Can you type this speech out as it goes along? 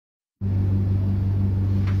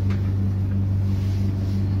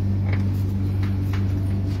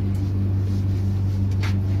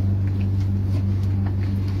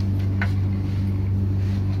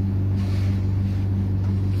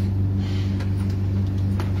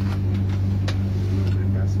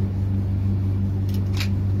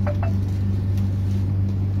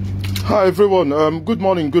Hi everyone, good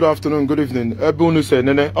morning, good afternoon, good evening. Ebe unu se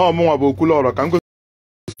nene, mụnwa bụ Okwuluọra ka m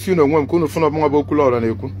gosi unu onwe m ka unu fụna mụnwa bụ Okwuluọra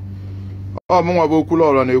na-ekwu. Mụnwa bụ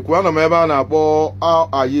Okwuluọra na-ekwu. Ana m ebe a na-akpọ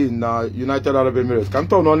Ayin na United Arab Emirates. Ka m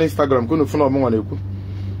tọọ n'ọnụ Instagram ka unu fụna mụnwa na-ekwu.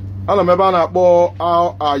 Ana m ebe a na-akpọ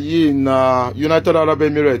Ayin na United Arab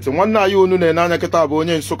Emirates. Nwanne anyị unu na-ene anya kịta bụ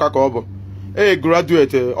onye Nsụka ka ọ bụ.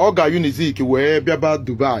 Graduate, ọ ga Unizik wee bịaba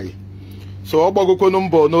Dubai. So ọ gbagokonu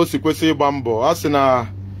mbọ na o si kwesị ịgba mbọ. A sị na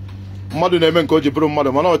mmadụ na-eme nke o ji bụrụ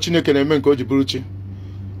mmadụ mana ọ Chineke na-eme nke o ji bụrụ chi.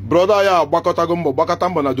 Broda ya gbakọtago mbọ gbakọta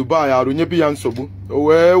mbọ na Dubai arụnyebi ya nsogbu o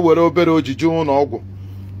wee were obere ojiji ụlọ ọgwụ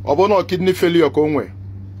ọ bụ na kidney failure ka o nwee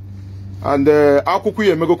and akwụkwọ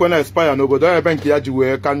ya emegokwa na expire n'obodo ya ebe nke ya ji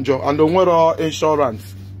wee ka njọ and onwere insurance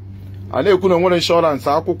a na-ekwu na onwere insurance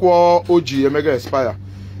akwụkwọ o ji emega expire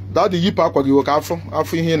dadi yipụ akwa gị ka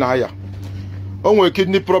afọ ihe na-aya o nwere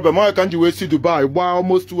kidney problem ọ ka m ji wee si Dubai gbaa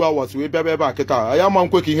almost 2 hours wee bịa ebe a kịta ya ma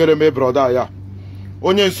nkwe ka ihere mee broda ya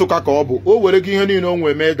onye Nsụka ka ọ bụ o were gị ihe niile o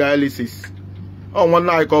nwee mee dialysis ọ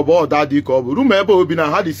nwanne anyị ka ọ bụ ọ dadị ka ọ bụ rumu ebe obi na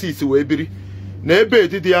ha dị 6 wee biri na ebe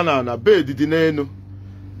edidi ya na bed dị n'elu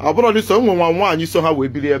abụrụ dị so nwe nwa nwaanyị so ha wee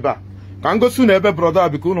biri ebe a ka m gosi na ebe broda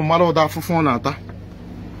biko unu mara ụda afụfụ ọ na-ata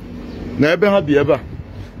na ebe ha bi ebe a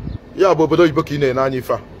ya bụ obodo oyibo ka ị na-ene anya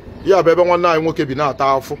ife a ya bụ ebe nwanne anyị nwoke bi na-ata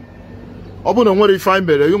afụ ọ bụ na nwere ife anyị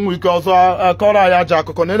mere inwe ike ọzọ akọrọ anyị aja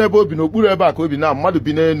akụkọ na ebe obi n'okpuru ebe a ka obi na mmadụ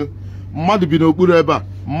bi n'elu mmadụ bi n'okpuru ebe a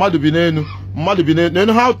mmadụ bi n'elu mmadụ bi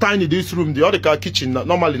n'elu how tiny this room dị ọ dị ka kitchen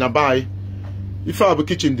normally na be anyị ife a bụ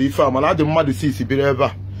kitchen dị ife a mana adị mmadụ 6 biri ebe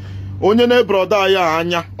a onye na-ebroda ya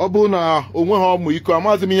anya ọ bụ na onwe ha ọmụ iko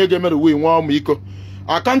amaghịzi m ihe ga-emere uwe nwe ọmụ iko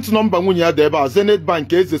akaụntụ nọmba nwunye ya dị ebe a Zenith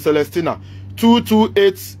Bank Eze Celestina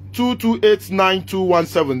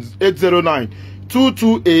 2289217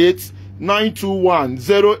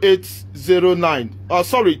 22892100809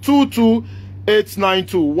 sorry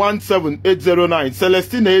 22892170809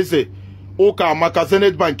 Celestina Eze ụka maka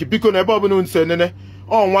Zenith Bank biko na ebe ọbụla unu se nene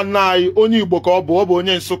ọ nwanne anyị onye Igbo ka ọ bụ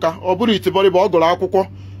onye Nsụka ọ bụrụ itibọrịba ọ gụrụ akwụkwọ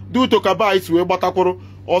dị ụtọ ka be anyị si wee gbatakwụrụ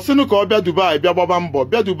ọ sịnụ ka ọ bịa Dubai bịa gbaba mbọ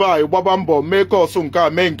bịa Dubai gbaba mbọ mee kọsụ nke a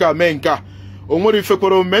mee nke a mee nke a o nwere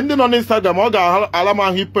ifekwere omume ndị nọ n'Instagram ọ ga-ala m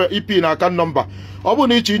ahụ ipi na aka nọmba ọ bụ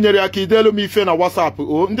na ịchọ inyere ya ka ideelu m ife na WhatsApp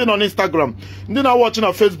o ndị nọ n'Instagram ndị na-awọchị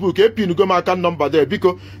na Facebook epinugo m aka nọmba de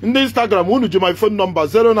biko ndị Instagram unu ji my phone nọmba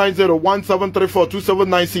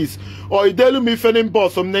 09017342796 ọ ideelu m ife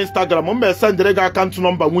n'inbox m n'Instagram m mesendịrị gị akaụntụ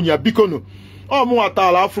nọmba nwunye ya biko nụ ọ mụ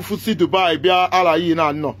nwatala afụfụ si Dubai bịa Alayi na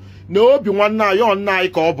anọ na obi nwanne anyị ọ nna anyị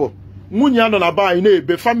ka ọ bụ nwunye ya nọ na be anyị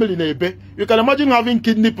na-ebe family na-ebe you can imagine having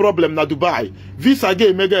kidney problem na Dubai visa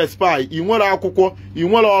ga-emega expire ị nwere akwụkwọ ị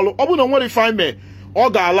nwere ọrụ ọ bụ na nwere ife ime ọ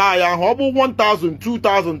ga-ala ya ahụ ọ bụ 1000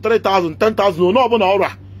 2000 3000 10000 onye ọbụla ọrụ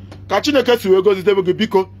a ka Chineke si wee gozitebe gị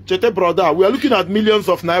biko cheta broda we are looking at millions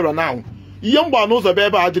of naira now ihe mgba n'ụzọ be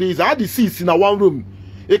ebe a dịrị ize adị 6 na 1 room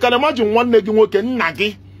you can imagine nwanne gị nwoke nna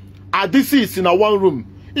gị adị 6 na 1 room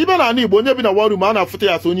ibe na ala Igbo onye bi na 1 room a na-afụta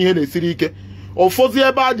ya so onye ihe na-esiri ike ụfọdụ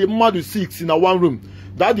ebe a dị mmadụ 6 na 1 room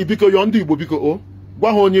dadị biko yọọ ndị Igbo biko o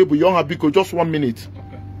gwa ha onye bụ yọọ ha biko just 1 minute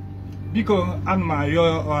biko ana m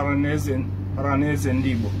ayọ ọhaneze ndị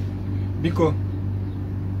Igbo biko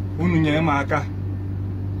unu nyere m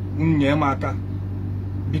aka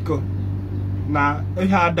biko na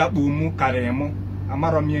ihe adakpu mụ karịrị mụ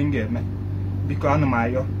amarọ m ihe m ga-eme biko ana m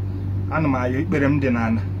ayọ ikpere m dị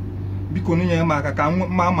n'ala biko unu nyere m aka ka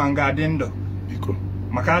mma ma m ga-adị ndụ biko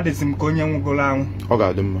maka adịzi m ka onye nwụgoro anwụ ọ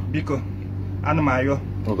ga-adị mma biko ana m ayọ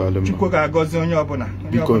ọ ga-adị mma Chukwu ga-agọzi onye ọbụla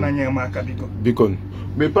nyere m aka biko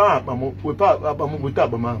mepee akpa m weta akpa m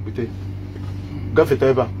bute gafeta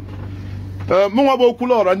ebe a mụnwa bụ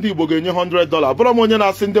Okwuluọra ndị Igbo ga-enye $100 bụrụ m onye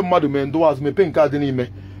na-asị ndị mmadụ mee ndụ azụ mepee nke a dị n'ime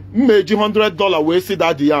mma eji $100 wee sị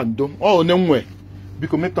dadị ya ndo ọ onye nwe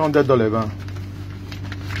biko mepee $100 ebe ahụ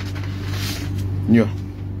nyo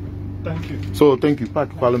so thank you pack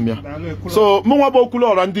kwalụ m ya so mụnwa bụ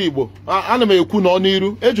Okwuluọra ndị Igbo ana m ekwu nọ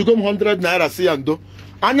n'iru ejugo m 100 naira si ya ndo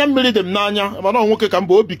anya mmiri dị m n'anya mana ọ nwoke ka m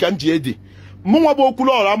bụ obi ka m ji edi mụnwa bụ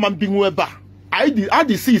Okwuluọra ama mbinwu ebe a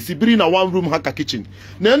adị 6 biri na 1 room ha ka kitchen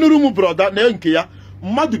na enu room broda na nke ya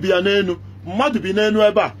mmadụ bi ya n'enu mmadụ bi n'enu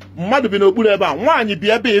ebe a mmadụ bi n'okpuru ebe a nwaanyị bi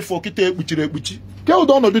ebe ifo kịta ekpuchiri ekpuchi ke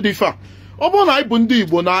ụdọ ọnọdụ dị ife a ọ bụrụ na anyị bụ ndị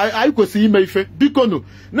Igbo na anyị kwesịrị ime ife biko nụ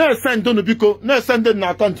na-esendụnụ biko na-esendị na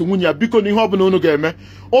akaụntụ nwunye ya biko na ihe ọbụla unu ga-eme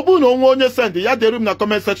ọ bụrụ na onwe onye sendị ya dere m na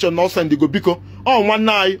comment section na ọ sendigo biko ọ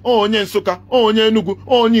nwanne anyị ọ onye Nsụka ọ onye Enugu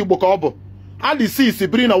ọ onye Igbo ka ọ bụ adị 6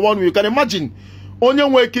 biri na 1 room you can imagine onye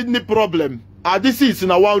nwee kidney problem adị 6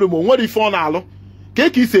 na 1 room o nwere ife ọ na-alụ ka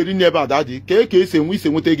esi eri nne ebe a dadị ka esi enwe ise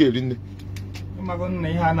nweta ego eri nne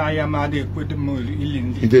ihe anaghị ama ada ekwede m ili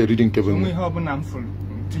ndị ide eriri nke bụ ihe ọbụla m fụrụ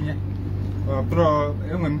tinye Bro,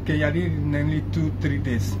 I'm nearly 2-3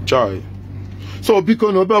 days. Chai. So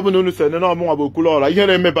biko no be abụ no se na ọmụ bụ okwu ọra ihe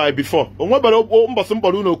na-eme by before. Onwebere mbọsị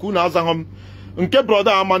mkpọrọ unu okwu na azaghọm. Nke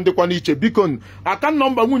brother ama ndịkwa n'iche biko aka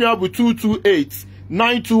nọmba nwunye ya bụ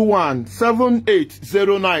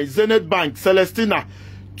 228-921-7809 Zenith Bank Celestina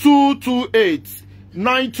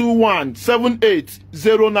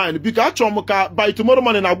 228-921-7809 biko achọrọ m ka by tomorrow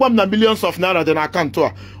morning agwa m na millions of naira dị na akaụntụ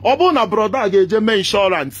a. Ọ bụrụ na brother ga-eje mee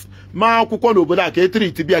insurance ma akwụkwọ n'obodo a ka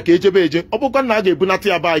etriti bịa ka ejebe eje ọ bụkwa na a ga-ebunata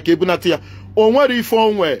ya ba ka ebunata ya o nwere ife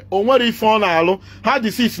ọ na-alụ ha dị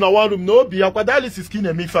 6 na one room na obi ya kwa dialysis ka ị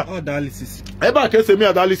na-eme ife a dialysis ebe a ka esi eme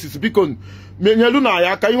ya dialysis biko menyelu na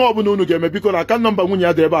ya aka ihe ọbụla unu ga-eme biko na aka nọmba nwunye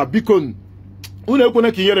ya dị ebe a biko unu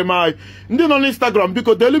ekwene ka inyere m anyị ndị nọ n'Instagram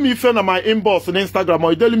biko delu m ife na my inbox na Instagram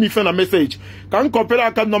ọ delu m ife na message ka m kọpere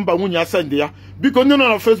aka nọmba nwunye ya send ya biko ndị nọ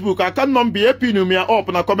na Facebook aka nọmba ya epinu m ya up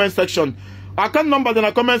na comment section aka nọmba dị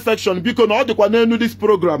na comment section biko na ọ dịkwa n'enu this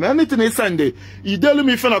program anything is send idelu m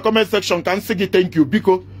ife na comment section ka m sị gị thank you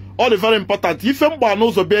biko ọ dị very important ife mgba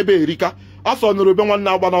n'ụzọ be ebe erika asọ nụrụ be nwanne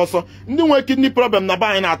agba n'ọsọ ndị nwere kidney problem na be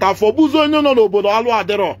anyị na-ata afọ bụzi onye nọ n'obodo alụ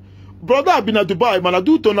adịrọ brother bi na Dubai mana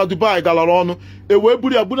duto na Dubai galara ọnụ wee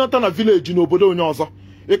buru ya bunata na village n'obodo onye ọzọ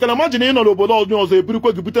ị ka na imagine ị nọ n'obodo onye ọzọ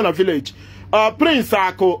eburikwa gị bute na village Prince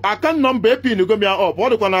Akụ aka nọmba epin ya up ọ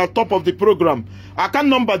dịkwa na top of the program aka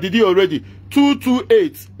nọmba did already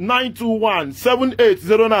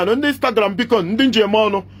 228-921-7809 ndị Instagram biko ndị njem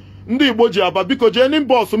ọnụ ndị Igbo ji aba biko jee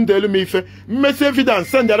n'inbox m deelu m ife mmesi evidence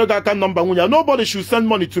send arụga aka nọmba nwunye ya nobody should send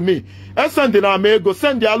money to me send na ama ego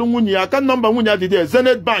send alụ nwunye ya aka nọmba nwunye ya dịdị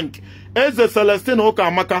Zenith Bank Eze Celestina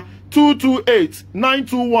Ụkamaka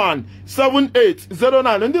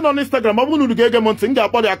 228-921-7809 ndị nọ n'Instagram ọ bụrụ na unu ga-ege m ntị m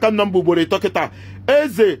ga-akpọ dị aka nọmba ugboro ịtọ kịta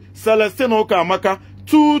Eze Celestina Ụkamaka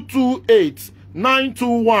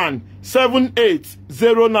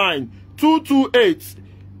 228-921-7809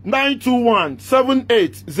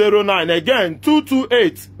 228-921-7809 again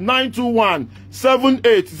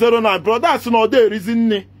 228-921-7809 brothers na ọda erizi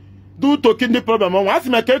nne duto kidney problem ọnwa asị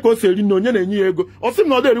m ka o si eri nne onye na-enye ya ego ọ sị m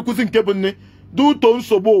na ọda erikwuzi nke bụ nne duto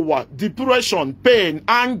nsogbu ụwa depression pain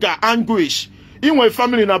anger anguish inwe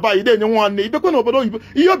family na ba ide enye nwanne ibekwe n'obodo oyibo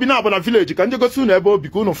ihe obi na-abụ na village ka ngosi unu ebe obi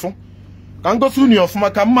ka unu fụ ka ngosi unu ọfụma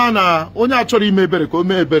ka mma na onye achọrọ ime ebere ka o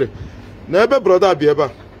mee ebere na ebe brother bi ebe a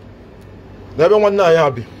na ebe nwanne anyị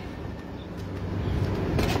abi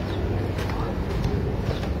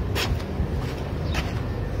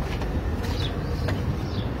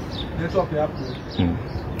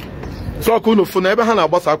sọkụ unu fụ na ebe ha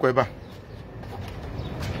na-agbasa akwa ebe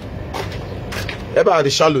a dị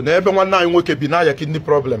shallow na ebe nwanne anyị nwoke bi na-aya kidney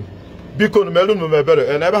problem biko nu melu nu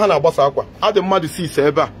ebere na ebe ha na-agbasa akwa adị mmadụ 6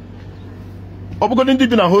 ebe a ọ bụgodị ndị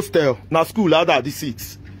bi na hostel na school ada adị 6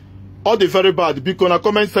 ọ dị very bad biko na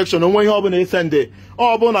comment section onwe ihe ọbụla isende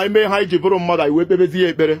ọ bụ na ime ha iji bụrụ mmadụ iwe kpebezi ya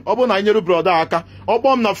ekpere ọ bụ na anyị nyere brọda aka ọ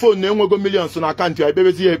kpọọ m na fon na-enwego millions na akaụntụ ya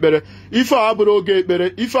ekpebezi ya ekpere ife a bụrụ oge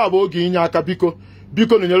ekpere ife a bụ oge inye aka biko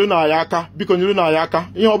nyere na ya aka biko nyere na ya aka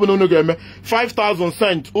ihe ọbụla unu ga-eme 5,000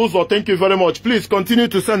 cents ụzọ thank you very much please continue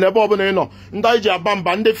to send ebe ọbụla ị nọ ndị anyị ji aba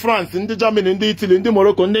mba ndị France ndị Germany ndị Italy ndị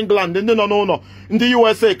Morocco ndị England ndị nọ n'ụlọ ndị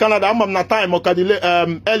USA Canada ama m na time ọkadile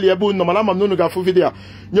eli ebe unu mana ama m na unu ga-afụ vidiyo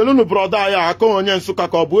nyere unu brọda ya aka onye Nsụka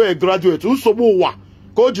ka ọ bụ graduate nsogbu ụwa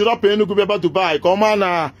ka o ji rapụ Enugu bịaba Dubai ka ọ maa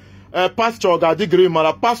na pasture ga-adị green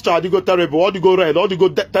mana pasture adịgo terrible ọ dịgo red ọ dịgo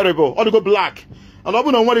terrible ọ dịgo black ana ọ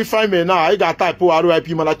bụ na nwere ife ime na anyị ga-ataịpụ RIP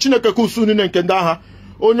mana Chineke ka usu niile nke ndị agha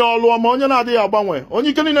onye ọlụ ọma onye na-adịghị agbanwe onye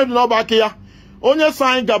ike niile dị n'ọba aka ya onye si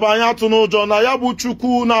anyị gaba anyị atụ n'ụjọ na ya bụ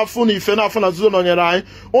Chukwu na-afụ na ife na-afụ na nzuzo nọnyere anyị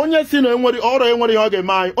onye si na ọrụ enwere ihe ọ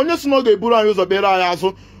ga-eme anyị onye si na ọ ga-eburu anyị ụzọ kpere anyị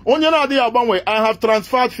azụ onye na-adịghị agbanwe I have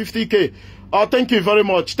transferred 50k thank you very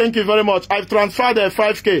much I've transferred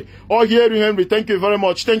 5k Ohieri Henry thank you very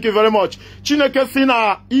much Chineke si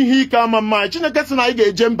na ihe ike ama mma anyị Chineke si na anyị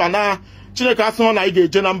ga-eje mba na Chineke asị na anyị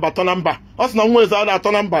ga-eje na mba tọ na mba ọ sị na nwa eze ada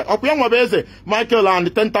atọ na mba ọkwa ya nwebe eze Michael and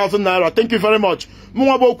 10,000 naira thank you very much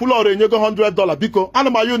mụnwa bụ Okwuluọra enyego $100 biko ana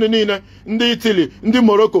m ayị unu niile ndị Italy ndị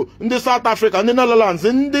Morocco ndị South Africa ndị Netherlands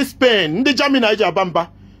ndị Spain ndị Germany anyị ji aba mba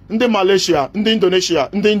ndị Malaysia ndị Indonesia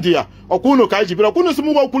ndị India ọkwa unu ka anyị ji bịara ọkwa unu si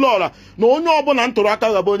mụnwa Okwuluọra na onye ọbụla ntụrụ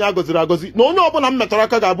aka ga-abụ onye agọziri agọzi na onye ọbụla m metụrụ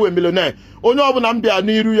aka ga-abụ emilioner onye ọbụla m bịa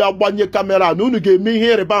n'iru ya gbanye kamera na unu ga-eme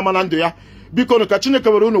ihe ịrịba ama na ndụ ya bikonu ka Chineke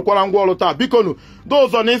were unu kwara ngwa ọrụ taa bikonu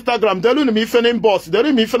dozọ na Instagram delu unu m ife na inbox delu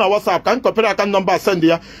m ife na WhatsApp ka m kọpịrị aka nọmba send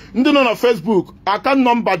ya ndị nọ na Facebook aka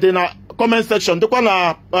nọmba dị na comment section dịkwa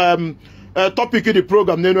na topic dị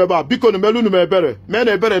program n'elu ebe a bikonu melu unu m ebere mee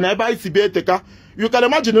na ebere na ebe anyị si bịa eteka you can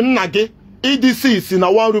imagine nna gị EDC si na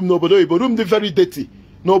one room n'obodo oyibo room dị very dirty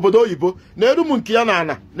n'obodo oyibo na-eru m nke ya na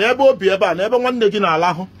ana na ebe obi ebe a na ebe nwanne gị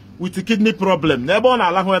na-alahụ with kidney problem na ebe ọ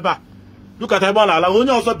na-alahụ ebe a dụkata ebe ọ na-alahụ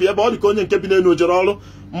onye ọzọ bi ebe ọ dị ka onye nke bi n'elu ojere ọrụ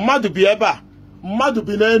mmadụ bi ebe a mmadụ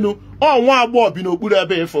bi n'elu nwa agbọghọ bi n'okpuru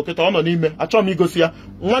ebe efo kịta ọ nọ n'ime achọghị m igosi ya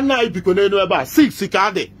nwanne anyị biko n'elu ebe a 6 ka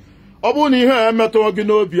adị ọ bụrụ na ihe a emetụrụ gị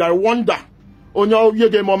n'obi I wonder onye ihe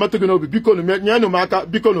ga-eme ometụ gị n'obi bikonu nyenụ m aka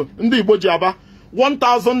bikonu ndị Igbo ji aba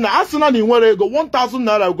 1000 naira a sị na ị nwere ego 1000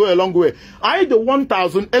 naira go a long way anyị dị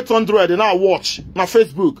 1800 na watch na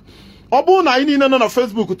Facebook ọ bụrụ na anyị niile nọ na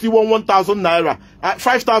Facebook tiwo 1000 naira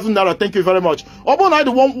 5000 naira thank you very much ọ bụrụ na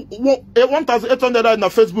anyị dị 1800 na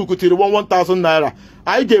Facebook tiri 1000 naira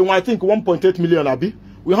anyị ga-enwe I think 1.8 million abi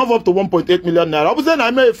we have up to 1.8 million naira ọ bụzie na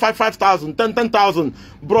eme 5000 10,000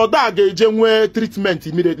 broda ga-eje nwee treatment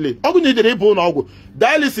immediately ọgwụ na idere ịbụ ụlọ ọgwụ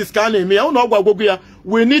dialysis ka a na-eme ya ụlọ ọgwụ agwụgwụ ya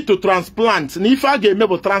we need to transplant na ife a ga-eme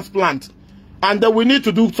bụ transplant and then we need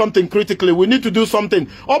to do something critically we need to do something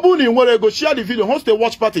ọ bụrụ na ị nwere ego share the video host a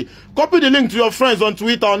watch party copy the link to your friends on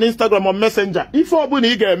Twitter on Instagram on Messenger ife ọ bụla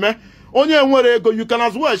ị ga-eme onye nwere ego you can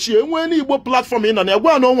as well share enwee n'Igbo platform ị nọ na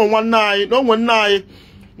egwa na onwe nwanne anyị na onwe nna anyị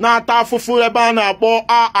na-ata afụfụ ebe a na-akpọ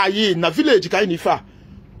ayi na village ka anyị na ife a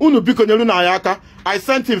unu biko nyelu na anyị aka I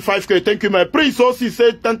sent him 5k thank you my prince osi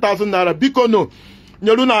say 10,000 naira biko no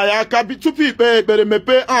nyelu na anyị aka tupu ikpe ekpere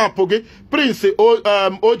mepee apụ gị prince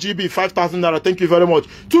OGB 5,000 naira thank you very much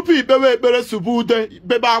tupu ikpewe ekpere subu ude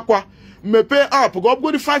bebe akwa mepee apụ gị ọ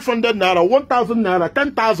bụgodi 500 naira 1000 naira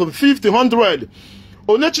 10,000 50 100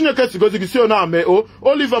 onye Chineke sigozi gị si ona ame o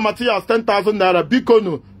Oliver Matias 10,000 naira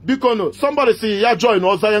bikonu somebody si ya join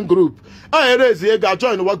Zion group erezi ego a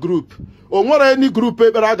join wa group o nwere any group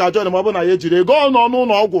ekpere a ga-join ma ọ bụ na ya ejiri ego ọ nọ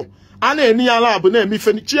n'ụlọ ọgwụ a na-eni ya labụ na-eme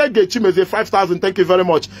ife Chiege mezie 5,000 thank you very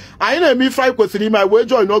much anyị na-eme ife anyị kwesịrị ime wee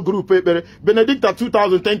join group ekpere Benedicta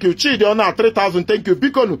 2,000 thank you Chidi ọ na 3,000 thank you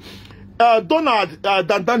bikonu Donald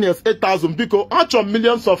Daniels 8,000 biko achọ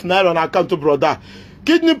millions of naira na akaụntụ broda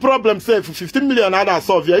kidney problem sef 15 million naira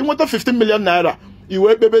solve ya inweta 15 million naira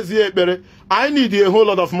iwe ekpebezie ekpere I need a whole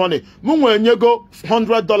lot of money mụ nwee nyego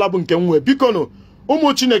 $100 bụ nke m nwee bikonu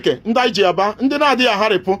ụmụ Chineke ndị anyị ji aba ndị na-adịghị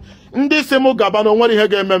agharịpụ ndị si mụ gaba na onwere ihe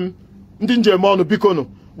ga-eme m ndị njem ọnụ bikonu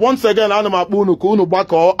once again ana m akpọ unu ka unu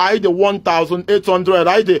gbakọọ anyị dị 1800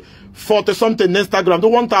 anyị dị 40 something na Instagram dị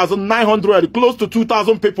 1900 close to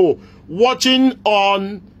 2000 people watching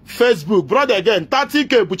on Facebook brother again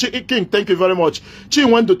 30k bụ King thank you very much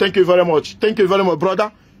Chinwendu thank you very much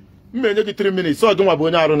brother mmenye gị 3 minutes ọ dịnwa bụ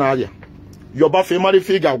onye arụ na-arịa yọbafe mara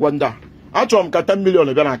ife ị ga-agwa ndị a achọrọ m ka 10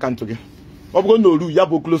 million bịa na akaụntụ gị ọ bụgo na olu ya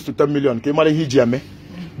bụ close to 10 million ka ị mara ihe iji eme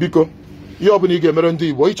biko ihe ọ bụla ị ga-emere ndị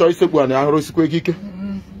Igbo ịchọ isekpu a na ahụrụ osikwa gị ike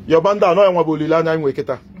yọba ndị a nọ ya nwa bụ olileanya anyị nwe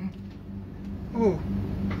kịta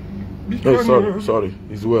sorry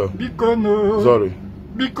is well sorry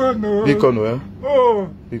biko no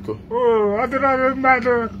biko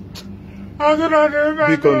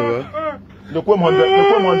lekwe m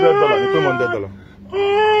 $100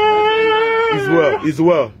 is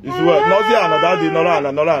well n'ozi ana dadị nọrọ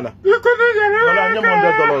ana nye m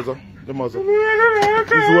 $100 ọzọ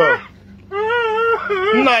is well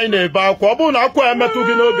nna anyị na-ebe akwa ọ bụrụ na akwa ya metụ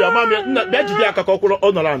gị n'obi amami bịa jide aka ka ọ kwụrụ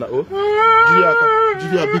ọ nọrọ ana o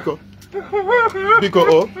jide ya biko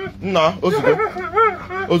o nna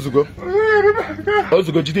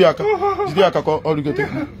ozugo jide ya aka ka ọ rigote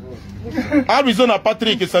Arizona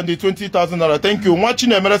Patrick send 20,000 naira thank you nwa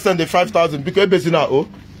Chinemere send 5,000 biko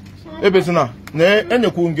ebezina na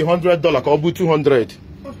enyekwu gị $100 ka ọ bụ 200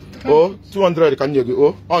 200 ka nye gị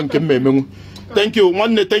ọ nke m emenwu thank you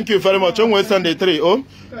nwanne thank you very much o nwee send 3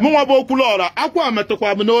 mụ nwa bụ Okwuluora akwa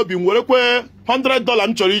metụkwa m n'obi m were kwe $100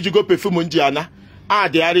 m chọrọ iji go perfume m ji ana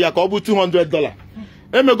adịgharị ya ka ọ bụ $200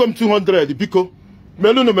 emego m 200 biko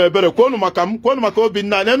melunu m ebere kwonu maka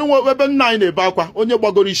Obinna na enu ebe nna anyị na-ebe akwa onye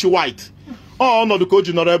gbagoro isi white ọnọdụ ka o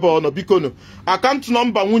ji nọrọ ebe ọ nọ bikonu akaụntụ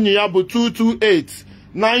nọmba nwunye ya bụ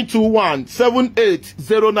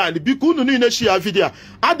 228-921-7809 biko unu niile shi ya vidio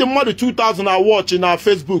adị mmadụ 2000 na watch na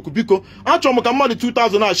Facebook biko achọrọ m ka mmadụ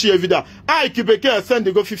 2000 na shi ya vidio Ike Bekee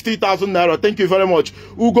send go 50,000 naira thank you very much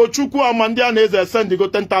Ugochukwu ama ndị a na-eze send go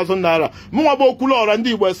 10,000 naira mụnwa bụ Okwuluora ndị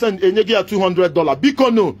Igbo send enye gị ya $200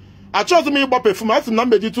 biko no achọghịzị m ịgba perfume asị m na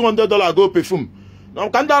mbeji $200 go perfume na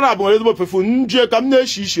ka ndị Arab nwere ezigbo perfume njie ka m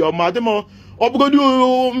na-eshi ishi ọma dị m ọ bụgodị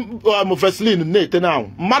Vaseline na-ete na anwụ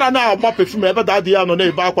mara na-agba perfume ebe da adị ya nọ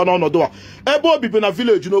na-ebe akwa n'ọnọdụ a ebe obi bi na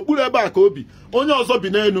village n'okpuru ebe a ka obi onye ọzọ bi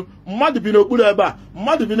n'elu mmadụ bi n'okpuru ebe a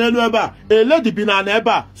mmadụ bi n'elu ebe a eledi bi na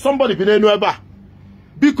ebe a somebody bi n'elu ebe a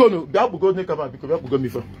bikonu bịa kpugo n'ikaba biko bịa kpugo m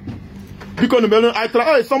ife bikonu melu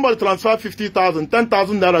somebody transfer 50,000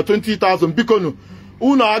 10,000 naira 20,000 bikonu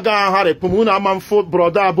unu agaghị agharịpụ m, unu ama mfụ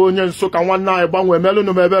brọda abụ onye Nsụka nwanne anyị gbanwee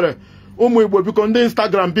melụnụ m ebere. Ụmụ Igbo biko, ndị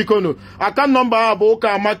Instagram biko nụ, aka nọmba ha bụ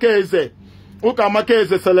Ụka Amaka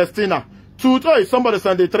Eze Celestina. Somebody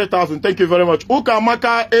send 3,000. Thank you very much. Ụka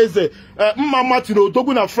Amaka Eze Mma Martin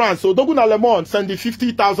Odogwu na France, Odogwu na Le Monde send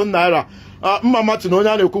 50,000 naira. Mma Martin onye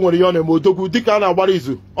a na-ekwu nwere ihe ọ na-eme Odogwu dịka a na-agbara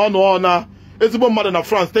izu ọnụ na ezigbo mmadụ na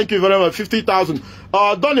France. Thank you very much. 50,000.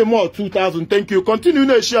 Donny Moore 2,000. Thank you. Continue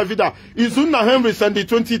na-eshare vida. Izunna Henry send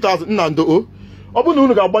 20,000. Nnando o. Ọ bụ na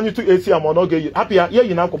unu ga-agbanyetụ AC ya ma ọ ga-eyi hapụ ya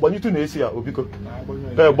yi na akwa gbanyetụ na AC ya obiko.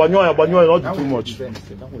 Gbanyụọ ya ọ dị too much.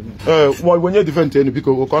 Wenye divent enu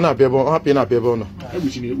biko ka ọ na-abịa ebe ọ hapụ na-abịa ebe ọ nọ.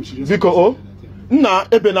 Biko o nna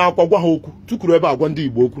ebe na-akwa gwa ha okwu tukuru ebe agwa ndị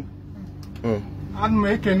Igbo okwu. Ana m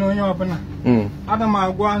ekene onye ọbụla. Ana m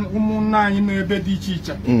agwa ụmụnne anyị n'ebe dị iche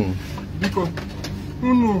iche. Biko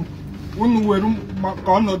unu were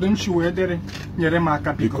ka ọnọdụ m si wee dịrị nyere m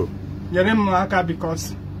aka biko. Nyere m aka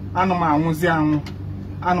because ana m anwụzi anwụ.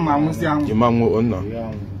 Ịmanwụ nna.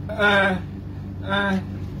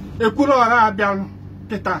 Ekwuru ọra abịa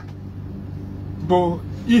kịta bụ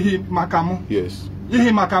ihi maka m. Yes.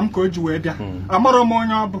 Ihi maka m ka o ji wee bịa. Amarọ m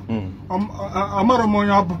onye ọ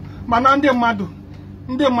bụ. Mana ndị mmadụ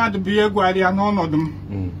bụ ihe egwuarịa n'ọnọdụ m.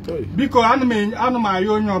 Biko ana m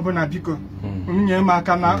ayọ onye ọbụla biko nye m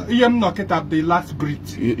aka na ihe m nọ kịta bụ the last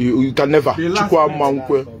breath. You can never. Chukwu ama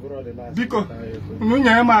nkwe. Biko unu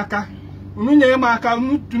nyere m aka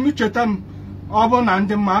unu cheta m. Ọ bụ na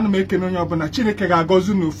ndị mma ana m ekene onye ọbụla Chineke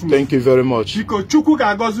ga-agọzi n'ofu. Thank you very much. Biko Chukwu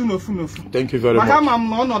ga-agọzi n'ofu. Thank you very much. Maka ma m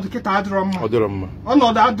na ọnọdụ kịta adịrọ mma.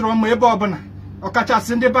 Ọnọdụ adịrọ mma ebe ọbụla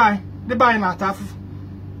ọkachasị ndị be anyị na-ata afụfụ.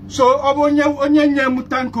 So ọ bụ onye nye m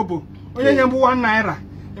tanko bụ onye nye m 1 naira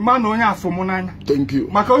ịma na onye afọ m n'anya. Thank you.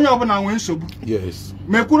 Maka onye ọbụla nwee nsogbu. Yes.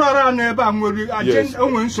 Mekwuru ọrụ n'ebe a nwere agenda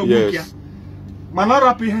onwe nsogbu ya. Mana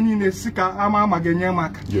rapụ ihe niile si ka ama ga-enye m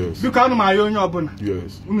aka. Biko ana m ayọ onye ọbụla.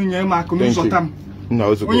 Unu nye m aka n'ụzọta m.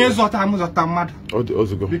 Onye zọta mmadụ.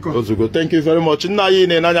 Ozugbo. Thank you very much. Nna anyị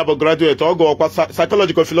na-enanya bụ graduate ọgụ ọkwa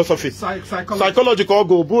psychological philosophy. Psychological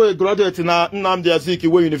ọgụ bụ graduate na Nnamdi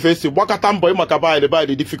Azikiwe University gbakọta mbọ ịmaka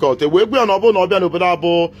baịdị difficult. Wee gbu ya na ọ bụrụ na ọ bịa n'obodo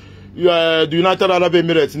abụ the United Arab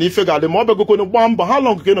Emirates na ife ga-adị ma ọ bịagokonu gbaa mbọ. How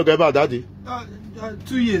long ka ị nọ ebe a dadị?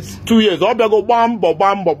 2 years. 2 years. Ọ bịago gbaa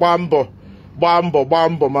mbọ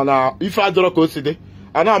mana ife adịrọ ka o si dị.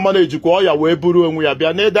 A na-ama na-ejikwa ọya wee buru onwe ya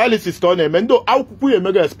bịa na dialysis ka ọ na-eme. Ndị akwụkwọ ya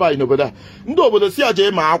emega expire n'obodo a. Ndị obodo si ya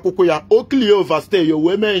jee ma akwụkwọ ya o clear overstay ya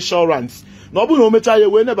wee mee insurance na ọ bụrụ na o mechaa ya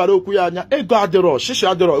wee nebara okwu ya anya ego adịrọ shishi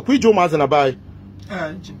adịrọ kwa iji ụmụazị na be anyị.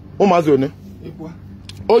 Ụmụazị one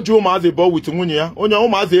o ji ụmụazị bụọ wit nwunye ya onye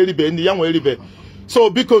ụmụazị eribe ndị ya nwee eribe. So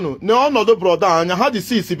bikonu na ọnọdụ brọda anya ha dị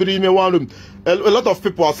 6 biri ime 1 room. A lot of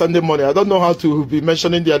people are sending money. I don't know how to be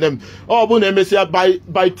mentioning their name. Ọ bụ na emesịa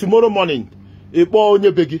by tomorrow morning ịkpọọ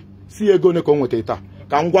onye be gị si ego one ka o nweta taa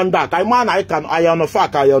ka ngwa ndị a ka ịma na anyị ka aya nọfa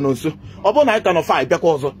ka aya nọ nso. Ọ bụ na anyị ka nọfa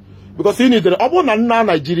bịakwa ọzọ because inidere ọ bụ na nna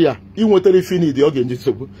Naijiria inwetara ife inidi ọ ga-enye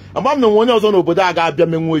nsogbu. Ama m na onye ọzọ n'obodo a ga-abịa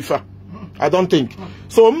menwuo ife a. I don't think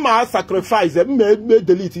so. Mma sacrifice mma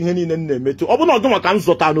delete ihe niile m na-emetụ. Ọ bụ na ọdụ maka m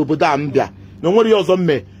zụta n'obodo a m bịa na onwere ihe ọzọ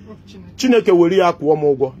mme Chineke were ya kwụọ m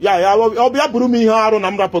ụgwọ ya ọ bịa bụrụ m ihe arụ na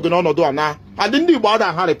m rapụ gị n'ọnọdụ a na adị ndị Igbo ada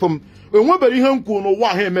agharịpụ m enwebere ihe m kwuru n'ụwa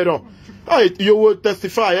ahụ emere. You will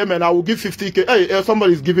testify, amen. I will give 50k. Hey,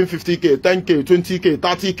 somebody is giving 50k, 10k, 20k,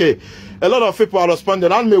 30k. A lot of people are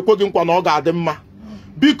responding. And me kwogin kwa na ọ ga-adị mma.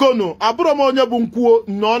 Biko nu, abụrụ m onye bụ nkwuo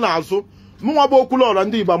nọ n'azụ. Mụnwa bụ okwuluọra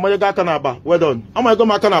ndị Igbo amanye aka na aba. Well done. Amaghị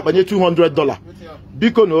m aka na akpanye $200.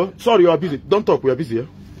 Biko nu, sorry, you are busy. Don't talk, we are busy.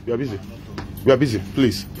 We are busy. We are busy,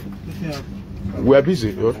 please. We are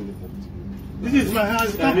busy. This is my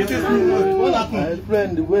husband. This is what happened? My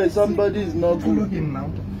friend, where somebody is not good. Follow him now.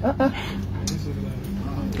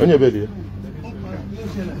 On your bed here.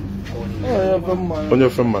 On your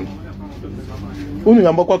friend man. Unu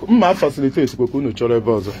ya mbakwa mma facilitate kwa unu chọrọ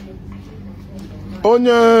ebe ọzọ.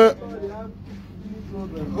 Onye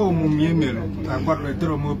omume mere agwara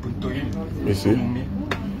edoro m open to him. Isi.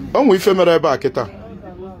 Onwe ife mere ebe a kịta.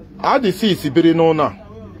 Adị 6 biri n'ụlọ a.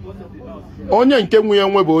 Onye nke nwunye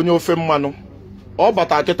nwe bụ onye ofe mmanụ. Ọ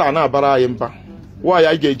bata kịta na-abara anyị mba. Nwaanyị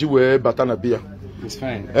anyị ga-eji wee bata na biya.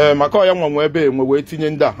 Maka ọ ya nwa ebe enwe wee tinye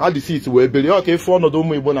ndị a. Ha dị 6 wee biri. Ọ ka ife ọnọdụ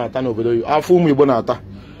ụmụ Igbo na-ata n'obodo ya. Afọ ụmụ Igbo na-ata.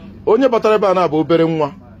 Onye batara ebe a na-aba obere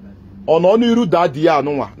nwa. Ọ nọ n'iru dadi ya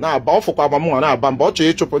anụnwa na-aba ọ fụkwa nwa na-aba mba ọ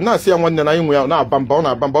chọrọ ịchụpụ na-asị ya nwanne na inwe ya na-aba mba ọ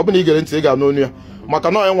na-aba mba ọ bụ na ị gere ntị ị ga-anụ onu ya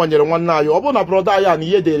maka na ọ ya nwanyere nwanne anyị ọ bụ na brọda anyị na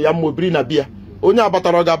ihe dere ya mma obiri na biya onye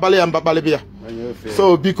abatara ọ ga-abalị ya mba kpalị bịa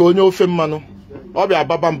so biko onye ofe mmanụ ọ bịa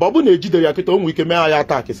ababa mba ọ bụ na ejidere ya kịta o nwere ike mee ya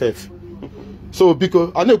atak sef so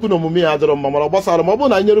biko a na-ekwu na omume ya adịrọ mma mana gbasara ma ọ bụrụ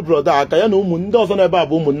na anyị nyere broda aka ya na ụmụ ndị ọzọ n'ebe a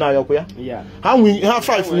bụ ụmụnne anyị ọkụ ya ha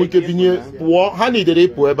 5 nwee ike binye pụọ ha nidere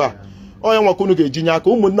ịpụ ebe a onye nwaka unu ga-ejinye aka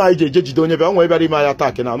ụmụnne anyị ji eje jide onye bịa nwe bịara ime anya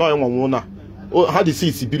taa na onye nwanwụ na ha dị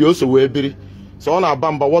 6 biri o so wee biri so ọ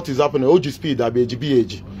na-aba mba what is happening o ji speed abịa eji ya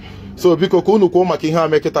eji so biko ka unu kwuo maka ihe a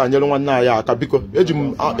mekịta nyere nwanne anyị aka biko eji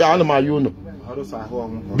m ana m aya unu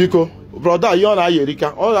biko broda ihe ọ na-aya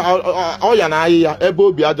erika ọ ya na ayị ya ebe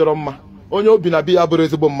obi adịrọ mma onye obi na bi ya bụrụ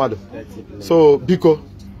ezigbo mmadụ so biko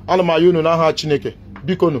ana m aya unu n'aha Chineke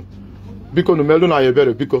biko nu melu na ya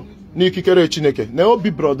ebere biko n'ikikere Chineke na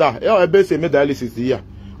obi broda ebe esi eme dialysis ya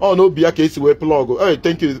ọ na obi ya ka esi wee plọgụ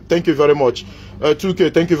thank you very much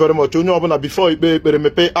 2k thank you very much onye ọbụla before ikpe ekpere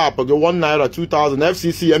mepee app gị 1 naira 2000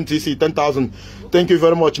 FCC MTC 10,000 thank you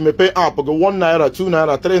very much mepee app gị 1 naira 2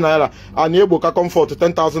 naira 3 naira and egboka comfort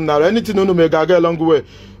 10,000 naira anything unu me ga-aga along the way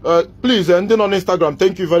please ndị nọ n'Instagram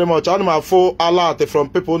thank you very much ana m afụ alert from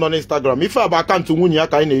people nọ n'Instagram ife a bụ akaụntụ nwunye ya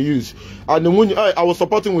ka anyị na-use and nwunye I was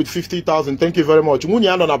supporting with 50,000 thank you very much nwunye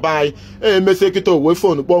ya nọ na be anyị emesie kịta owe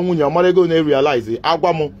fonu kpọọ nwunye amara ego na-realize agwa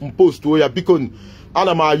m postuo ya bikonu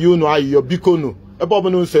ana m aya unu ayịyọ bikonu ebe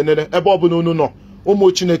ọbụla unu senere ebe ọbụla unu nọ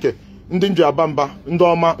ụmụ Chineke ndị nji aba mba ndị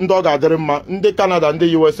ọma ndị ọ ga-adịrị mma ndị Canada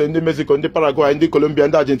ndị USA ndị Mexico ndị Paraguay ndị Colombia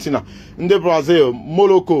ndị Argentina ndị Brazil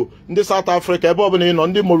Morocco ndị South Africa ebe ọbụla ị nọ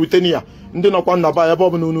ndị Mauritania ndị nọkwa nnaba ebe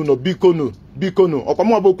ọbụla unu nọ bikonu ọkwa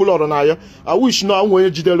m bụ okwulu ọrụ na ya awish na nwe onye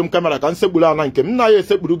jidere m kamera ka m sekpuru ana nke m na ya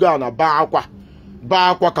esekpuru gị ana baa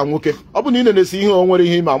akwa ka nwoke ọ bụ na ị na-esi ihe o nwere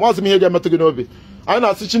ihe ime amazi m ihe ga-emetụ gị n'obi anyị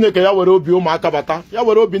na-asị Chineke ya were obi ụmụaka bata ya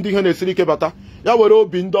were obi ndị ihe na-esiri ike bata ya were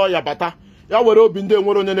obi ndị ọya bata ya were obi ndị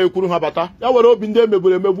enwere onye na-ekwuru ha bata ya were obi ndị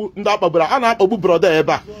emegburu emegbu ndị akpagburu a na-akpagbu broda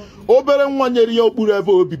ebe a obere nwa nyere ya okpuru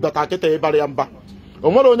ebe obi bata kịta ịbara ya mba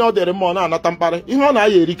o nwere onye ọ dịrị mma ọ na-anata mkparị ihe ọ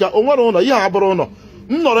na-aya erika o nwere ụlọ ihe ha bụrụ ụlọ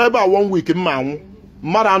m nọrọ ebe a 1 week mma anwụ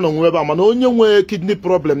mmadụ anọnwụ ebe a mana onye nwee kidney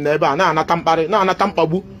problem na ebe a na-anata mkparị na-anata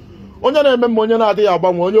mkpagbu onye na-eme mma onye na-adịghị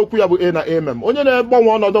agbanwe onye okwu ya bụ a na mm onye na-egbanwe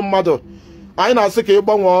ọnọdụ mmadụ anyị na-asị ka ị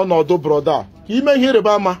gbanwee ọnọdụ broda ka ime ihe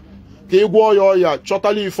ịrịba ama ka ị gwọọ ya ọya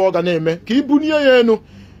chọtala ife ọ ga na-eme ka ị bunye ya enu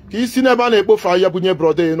ka ị si n'ebe a na-ekpofu ahịa bunye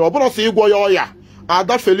broda enu ọ bụrụ sọ ịgwọ ya ọya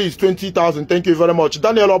Ada Felix 20,000 thank you very much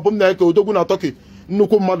Daniel Obumneke odogwu na Turkey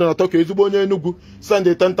nnukwu mmadụ na Turkey ezigbo onye Enugu send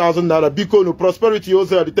 10,000 naira bikonu Prosperity OZ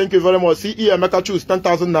thank you very much CE Emeka Chus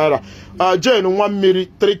 10,000 naira Jane nwa mmiri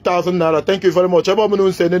 3,000 naira thank you very much ebe ọbụla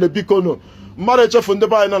nse nene bikonu mmadụ echefu ndị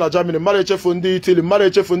be anyị nọ na Germany mmadụ echefu ndị Italy mmadụ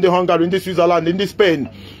echefu ndị Hungary ndị Switzerland ndị Spain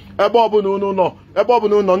ebe ọbụla unu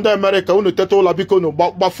nọ ndị Amerịka unu teta ụlọ biko unu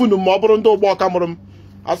gbafunu ma ọ bụrụ ndị ụgbọ ọka mụrụ m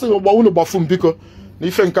asị gị ụgbọ unu gbafum biko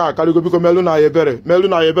n'ife nke a karịgo biko melu na ya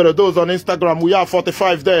ebere those on Instagram we are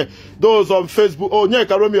 45 there those on Facebook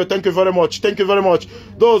Onyeka Romeo thank you very much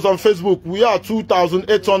those on Facebook we are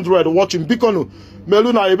 2,800 watching biko nu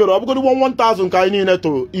melu na ya ebere ọ bụgodị 1,000 ka anyị niile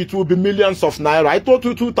tụrụ it will be millions of naira I told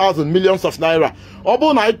you 2,000 millions of naira ọ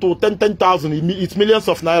bụrụ na anyị tụrụ 10,000 it's millions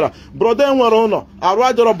of naira broda enwere ụlọ arụ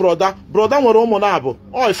adịrọ broda nwere ụmụ na-abụ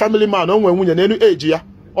ọ family man o nwere nwunye n'elu eji ya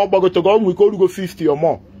ọ gbagotego ọnwụ ike orugo 50 or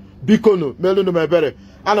more bikonu melu na ebere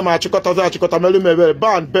ana m achịkọta melu m ebere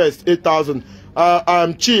ban best 8,000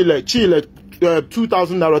 Chile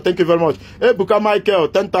 2,000 naira thank you very much Ebuka Michael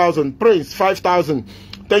 10,000 Prince 5,000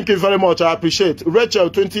 thank you very much I appreciate Rachel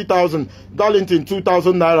 20,000 Darlington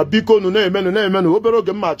 2,000 naira bikonu na-emenu obere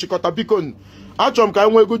oge mma achịkọta bikonu achọrọ m ka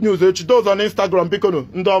anyị nwee good news echi those on Instagram bikonu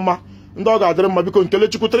ndị ọma ndị ọ ga-adịrị mma biko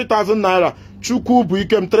Kelechukwu 3,000 naira Chukwu bụ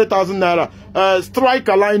ikem 3,000 naira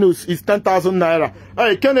Striker Linus is 10,000 naira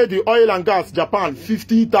Kennedy Oil and Gas Japan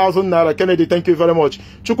 50,000 naira Kennedy thank you very much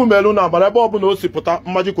Chukwu melu na agbara ebe ọbụla o si pụta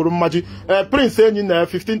mmaji kwuru mmaji Prince enyi na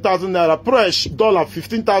 15,000 naira Fresh dollar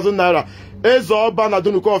 15,000 naira Ezeoba na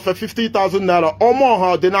Dunukofe 50,000 naira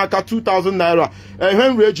Ọmọọha dị n'aka 2,000 naira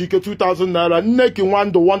Henry Ejike 2,000 naira Nneki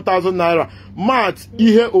Nwando 1,000 naira Matt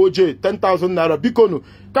Ihe Oje 10,000 naira bikonu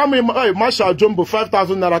kama Marshal Jumbo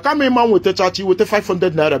 5,000 naira kama ịma nwetachachi weta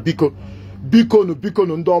 500 naira bikonu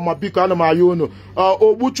ndị ọma biko ana m aya unu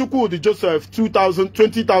Ogbuchukwudi Joseph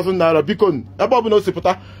 20,000 naira bikonu ebe ọbụla o si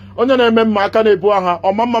pụta onye na-eme mma aka na-ebu aha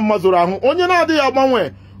ọma mma zụrụ ahụ onye na-adịghị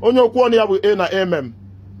agbanwe onye okwu ọnụ ya bụ a na mm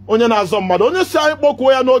onye na-azọ mmadụ onye si anyị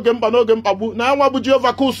kpọkuo ya n'oge mkpa n'oge mkpagbu na ya nwa bụ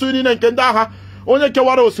Jehova ka usu niile nke ndị agha onye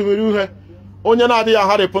kewara osimiri uhie onye na-adịghị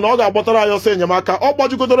agharịpụ na ọ ga-agbatara anyị ọsọ enyemaka ọ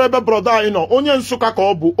gbajugodoro ebe broda anyị nọ onye Nsụka ka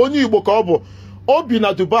ọ bụ onye Igbo ka ọ bụ obi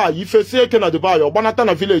na Dubai ifesie eke na Dubai ọ gbanata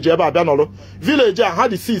na village ebe abịa nọrọ village a ha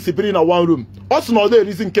dị 6 biri na 1 room ọ sị na ọ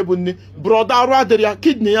na-erizi nke bụ nni broda arụ adịrị ya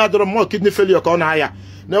kidney ya adịrọ mma kidney failure ka ọ na-aya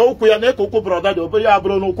na ụkwụ ya na-eke ụkwụ broda dị obere ya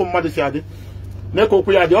abụrụ n'ụkwụ mmadụ si adị na-eke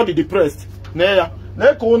ụkwụ ya dị ọ dị depressed na ya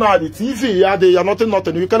na-eke ụnụ adị TV ya adịghị ya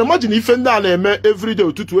nothing you can imagine ife ndị a na-eme everyday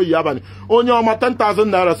ụtụtụ eyi abalị onye ọma 10,000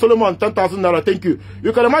 naira Solomon 10,000 naira thank you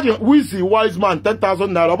you can imagine Wizzy wise man 10,000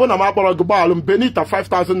 naira ọ bụ na m akpọrọ gị gbaalụ m Benita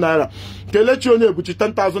 5,000 naira Kelechi onye ebuchi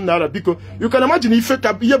 10,000 naira biko you can imagine ife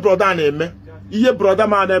ka ihe broda na-eme ihe broda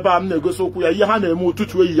ma na ebe a m na-egosi okwu ya ihe ha na-eme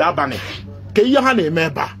ụtụtụ eyi abalị ka ihe ha na-eme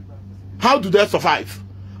ebe a how do they survive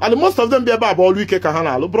and most of them bịa ebe a bụ ọrụ ike ka ha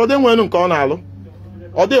na-alụ broda enwere nke ọ na-alụ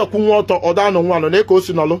ọ dị ọkwụnwa ọtọ ọ da anọ nwa nọ na-eke o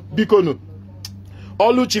si nọlụ biko nụ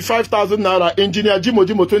Oluchi 5,000 naira engineer Jimo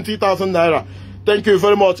 20,000 naira thank you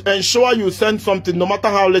very much ensure you send something no matter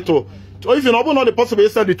how little so if you know not the possible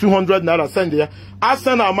send the 200 naira send ya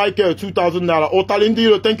Asena Michael 2,000 naira Otali ndị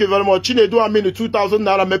iro thank you very much Chinedu Aminu 2,000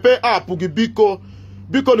 naira mepee app gị biko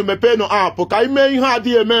nụ mepee nụ app ka ime ihe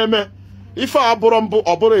adịghị eme ife a bụrụ mbụ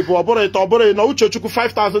ọ bụrụ ịbụ ọ bụrụ ịtọ ọ bụrụ ịnọ Uchechukwu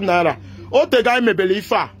 5,000 naira o tega emebele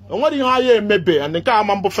ife a o nwere ihe anyị emebe and nke a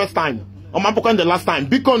ma mbụ first time ọ ma mbụkwa the last time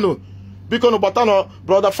biko nụ gbata nọ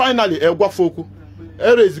brother finally egwafe okwu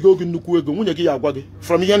erezigo gị nnukwu ego nwunye gị ya agwa gị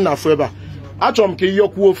from ihe nna afụ ebe a achọrọ m ka ihe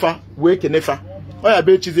okwuo fa wee kenefa ọ ya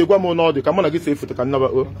bụ echizi gwa m n'ọdụ ka mụ na gị si efoto ka nnaba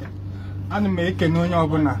o ana m ekene onye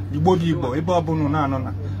ọbụla igbo dị igbo ebe ọbụla na-anọ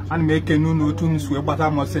na ana m ekene unu otu unu si wee gbata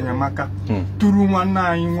m ọsọ enyemaka tụrụ nwanne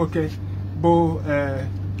anyị nwoke bụ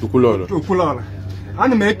Okwuluọra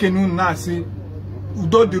ana m ekene unu na-asị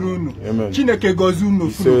udo dịrị unu Chineke gọzie unu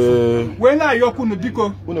ofuru wee na-ayọkwa unu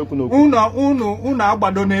biko unu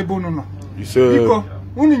agbado n'ebe unu nọ biko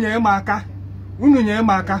unu nyere m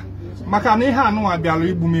aka maka na ihe anụnwa bịara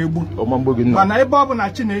igbu m egbu mana ebe ọ bụ na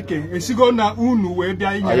Chineke esigo na unu wee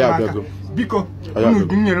bịa inyere m aka biko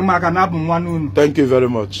unu nyere m aka na abụ nwa n'unu thank you very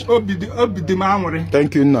much obi dị m aṅụrị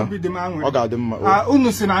thank you nna ọ ga-adị mma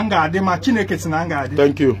unu si na m ga-adị ma Chineke si na m ga-adị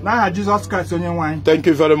thank you n'aha Jizọs Kraịst onye nwe anyị thank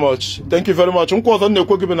you very much nkwa ọzọ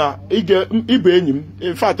na-ekwe gị bụ na ịbụ enyi m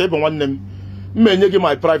in fact ịbụ nwanne m mma enye gị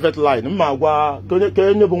my private line mma agwa ka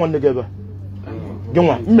enye bụ nwanne gị ebe gị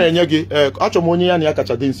nwa mma enye gị achọrọ m onye ya na ya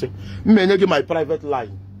kacha dị nso mma enye gị my private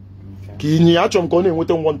line ka inye achọrọ m ka ọ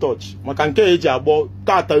na-enweta one touch maka nke eji agbọ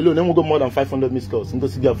tata ilo na-enwego more than 500 missed calls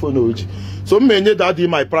ngosi gị afọ n'oji so mma enye dadị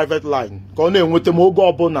my private line ka ọ na-enweta m oge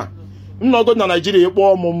ọbụla nnogo na Naijiria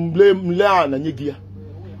ịkpọọ m mle a na nye gị ya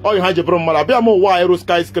ọyị ha jebụrụ mmadụ abịa m ụwa aero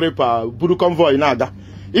skyscraper buru convoy na-aga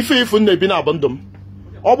ife na-ebi na abụ ndụ m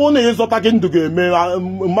ọ bụrụ na ịzọta gị ndụ ga-eme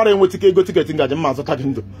mmadụ enweta ike ego tiketi ngaji mma azọta gị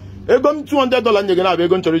ndụ ego m $200 nye gị na-abịa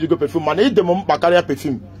ego m chọrọ ijigo perfume mana ịdị m mkpa karịa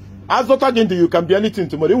perfume azọta gị ndụ you can be anything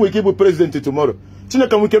tomorrow enwere ike ịbụ president tomorrow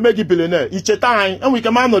Chineke nwere ike mee gị billionaire icheta anyị enwere ike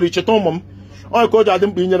ma nọrọ icheta ụmụ m onye ka o ji adị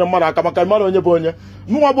mkpa inyere mmadụ aka maka mmadụ onye bụ onye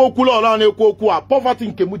mụnwa bụ Okwuluọra na-ekwu okwu a poverty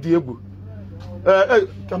nke m dị egwu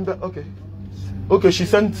okay she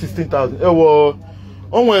sent 16,000 ewo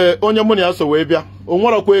o nwere onye mụ na ya so wee bịa o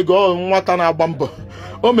nwerekwa ego nwata na-agba mbọ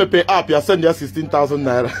o mepee app ya send ya 16,000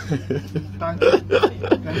 naira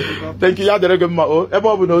thank you ya dịrị gị mma o ebe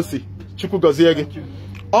ọ bụ na o si Chukwu gọzie gị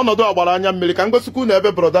ọnọdụ ọgbara anya mmiri ka ngosikwu na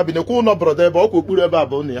ebe broda bi nekwa ụlọ broda ebe ọkwa okpuru ebe a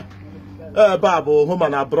bụ ụnụ ya ebe a bụ hụ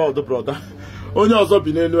mana abroad broda onye ọzọ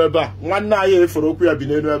bi n'elu ebe a nwanne anyị efere okwu ya bi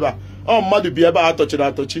n'elu ebe a ọ mmadụ bi ebe a atọchiri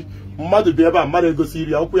atọchi mmadụ bi ebe a mmadụ egosi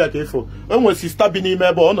iri ya okwu ya ka efo enwe sista bi n'ime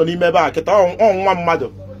ebe ọ nọ n'ime ebe a kịta ọ nwa mmadụ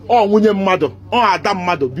ọ nwunye mmadụ ọ ada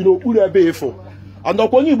mmadụ bi n'okpuru ebe efo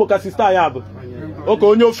andọkwa onye Igbo ka sista ya bụ oke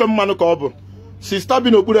onye ofe mmanụ ka ọ bụ sista bi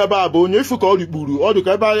n'okpuru ebe a bụ onye ifu ka ọ rikpuru ọ dị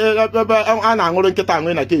ka ebe a na-aṅụrụ nkịta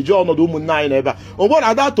aṅụ na keji ọnọdụ ụmụnne anyị n'ebe a ụgbọ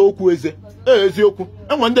na-ada atọ okwu eziokwu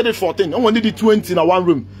enwe ndị dị 14 enwe ndị dị 20 na one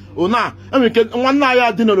room ụna enwe ike nwanne anyị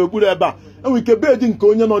adị nọ n'okpuru ebe a enwe ike bedị nke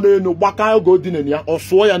onye nọ n'elu gbaka oge odina ya ọ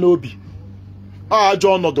sụọ ya n'obi ajọ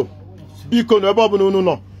ọnọdụ biko na ebe ọ bụla unu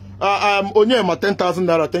nọ onye ma 10,000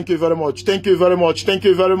 naira thank you very much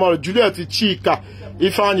Juliet Chika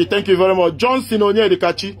Ifeanyi thank you very much Johnson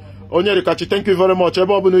Onyedikachi thank you very much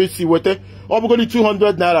ebe ọ bụla isi weta ọ bụgodi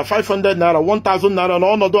 200 naira 500 naira 1,000 naira na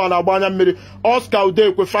ọnọdụ a na-agba anya mmiri Oscar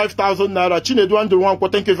Udekwe 5,000 naira Chinedu Andrew Nwankwo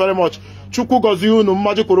thank you very much Chukwu gọzie unu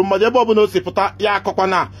mmaji kwuru mmaji ebe ọ bụla o si pụta ya akọkwa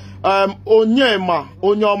na onye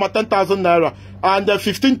ọma 10,000 naira and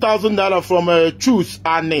 15,000 naira from Choose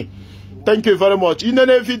Ani thank you very much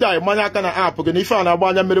inene vidio manya aka na app gị na ife a na-agba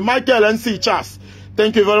anya mmiri Michael NC Charles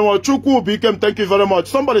thank you very much Chukwu Bikem thank you very much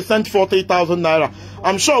somebody sent 40,000 naira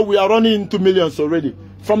I'm sure we are running into millions already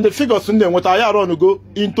from the figures in there what I run to go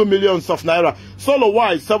into millions of naira Solo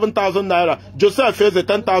Wise 7,000 naira Joseph Eze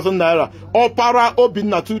 10,000 naira Opara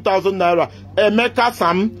Obinna 2,000 naira Emeka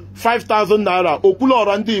Sam 5,000 naira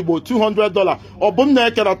Okwuluọra ndị Igbo $200 Obum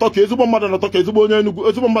na-eke na Tọka ezigbo mmadụ na Tọka ezigbo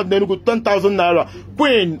mmadụ na Enugu 10,000 naira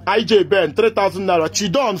Queen IJ Ben 3,000 naira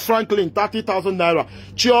Chidon Franklin 30,000 naira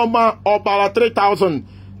Chioma Ọbara 3,000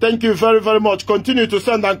 Thank you very, very much. Continue to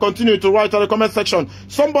send and continue to write in the comment section.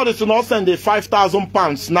 Somebody should not send a £5,000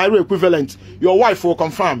 Naira equivalent. Your wife will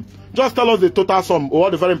confirm. Just tell us the total sum. Or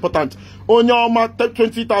the very important. Onyoma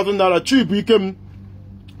 20,000 Naira. Chibu Ikem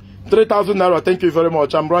 3,000 Naira. Thank you very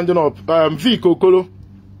much. I'm rounding up. V Kokolo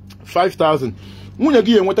 5,000. Nwunye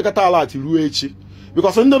gị enwetakata alert ruo echi.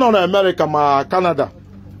 Because ndị nọ na America ma Canada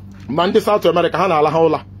ma ndị South America ha na-ala ha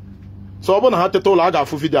ụla. So I have to tell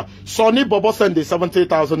you video. Sonny Bobo send the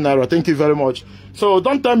 70,000 Naira. Thank you very much. So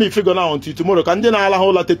don't tell me if you go now until tomorrow. Can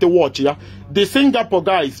you watch? Yeah, the Singapore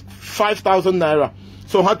guys 5,000 Naira.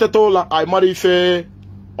 So I told I marry fe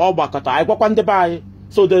Obakata. I go on the buy.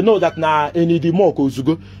 So they know that na any the more go.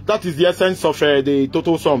 That is the essence of the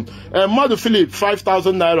total sum. Madu Philip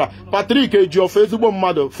 5,000 Naira. Patrick Ejo Facebook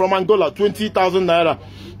Madu from Angola 20,000 Naira.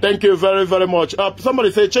 Thank you very, very much.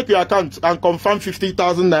 Somebody say check your account and confirm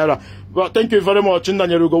 50,000 Naira. Well, thank you very much.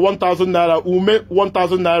 Ndanyerugo 1,000 Naira. Ume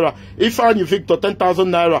 1,000 Naira. Ifani Victor 10,000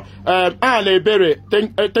 Naira. Anne Bere,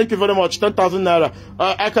 thank you very much. 10,000 Naira.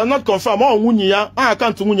 I cannot confirm. Oh, Munya. I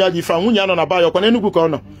can't Munya di from Munya na bayo. Kwa nenugu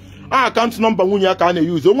kono. Account number Munya can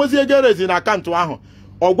use. Onwezi egerez in account aho.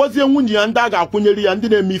 Ogwazi Munya ndaga akunyeli and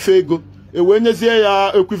dine mi fego. Ewenyezie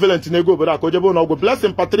ya equivalent nego bra ko jebo no go.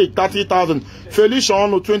 Blessing Patrick 30,000. Felicia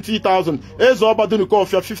ono 20,000. Ezo Obadunu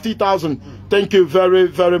Kofia 50,000. Thank you very,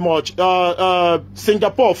 very much.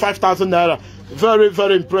 Singapore 5,000 Naira. Very,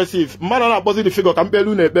 very impressive. Marana bozi the figure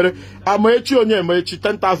kampelu ne bere. Amaechi onye amaechi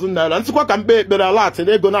 10,000 Naira. Nsikwa kampe bere alert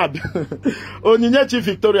nego na. Onyinyechi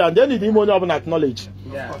Victoria and then the money of acknowledge.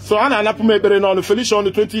 So ana anapu me bere no Felicia ono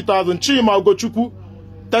 20,000. Chima Ogochukwu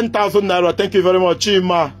 10,000 Naira. Thank you very much.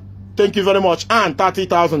 Chima. Thank you very much. And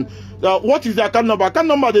 30,000. What is the account number? Account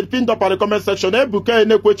number they pinned up at the comment section. Ebuka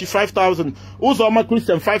Enekwechi 5,000. Uzoma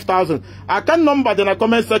Christian 5,000. Account number in the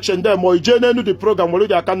comment section there. Moijene the program will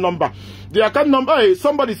the account number. The account number. Hey,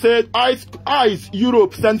 somebody said Eyes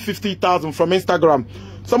Europe send 50,000 from Instagram.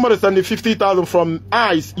 Somebody send the 50,000 from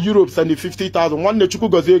Eyes Europe send the 50,000. One Nechuku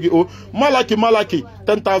Gozegi o Malaki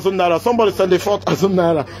 10,000 Naira. Somebody send the 4,000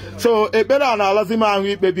 Naira. So it better an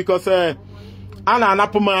alazima because Ana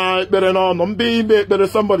anapuma bere no mbi bere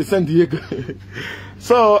somebody send Diego.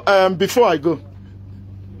 So before I go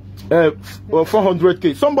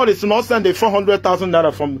 400k. Somebody should not send a 400,000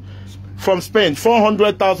 Naira from Spain.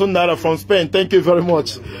 400,000 Naira from Spain. Thank you very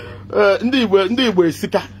much. Ndi Igbo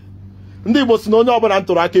sika. Ndi Igbo si na onye obula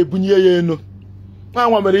ntụrụ aka ebunye ya enu.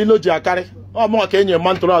 Nwa mere ilo ji akari. O mo ka enye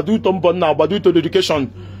man ntụrụ adu to mbọ na agbadu to education.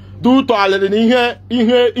 Du to alere ni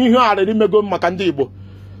ihe alere mego maka ndị Igbo.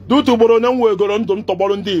 Dutu gboro onye nwe egoro ndụ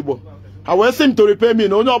ntọgbọrọ ndị Igbo. Ha wee sị m to repay me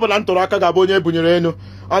na onye ọbụla ntụrụ aka ga-abụ onye ebunyere enu.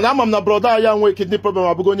 Ana ama m na broda ya nwe kidney problem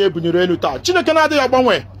abụgo onye ebunyere enu taa. Chineke na-adịghị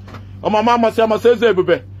agbanwe. Ọmama amasị eze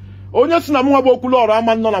ebube. Onye si na mụnwa bụ okwulu ọrụ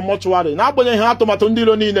ama nọ na mọchụwarị na-agbanyeghị ha atụmatụ ndị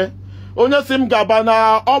iro niile. Onye si m ga-aba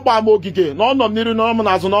na ọgba ama ogige na ọnọ m n'iru na ọmụ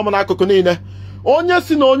n'azụ na ọmụ n'akụkụ niile. Onye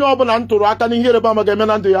si na onye ọbụla ntụrụ aka n'ihe ịrịba ama ga-eme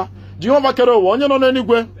na ndụ ya. Jehova kere ụwa onye nọ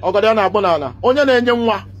n'eluigwe ọgọdọ ya na-agbụ n'ala. Onye na-enye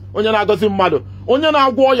nwa. Onye na-agọzi mmadụ. Onye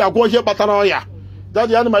na-agwọ ọya gwọ ihe kpatara ọya.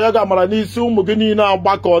 Daddy ana m ya ga-amara n'isi ụmụ gị niile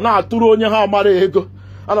agbakọ na-atụrụ onye ha amara ego.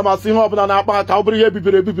 Ana m asị ihe ọbụla na-akpa ha ka ọ bụrụ ihe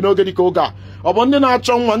bibiri ebibi n'oge dịka oge a. Ọ bụ ndị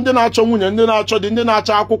na-achọ nwa, ndị na-achọ nwunye, ndị na-achọ di, ndị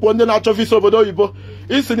na-achọ akwụkwọ, ndị na-achọ visa obodo oyibo.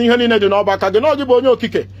 Isi na ihe niile dị n'ọba aka gị na ọgị bụ onye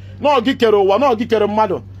okike, na ọgị kere ụwa, na ọgị kere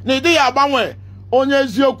mmadụ. Na ịdị ya agbanwe onye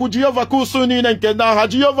eziokwu Jehova ka usu niile nke ndị agha.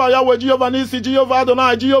 Jehova ya wee Jehova n'isi, Jehova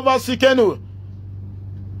Adonai, Jehova Sikenu.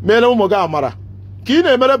 Mere ụmụ gị amara. Ka ị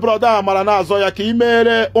na-emere broda amara na-azọ ya ka ị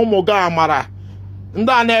mere ụmụ gị amara.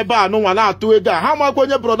 Ndị a na-ebe a nụnwa na-atụ ego a ha makwa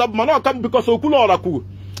onye broda bụ mana ọka m bikọs okwulu ọra kwuru.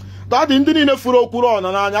 Dadị ndị niile furu okwuru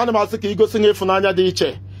ọna n'anya ana m asị ka ị gosi ha ịfụnanya dị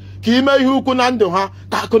iche ka ime ihe ukwu na ndụ ha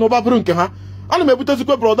ka akụ na ụba bụrụ nke ha. Ana m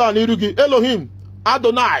ebutezikwa broda a n'iru gị Elohim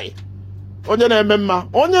Adonai onye na-eme mma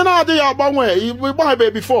onye na-adịghị agbanwe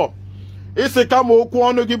ịgbaghebe bifo isi kama okwu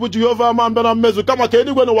ọnụ gị bụ Jehova ma mbịa na mmezu kama ka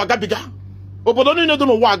eluigwe n'ụwa gabiga. Obodo niile dị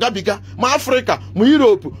n'ụwa agabiga ma Afrịka ma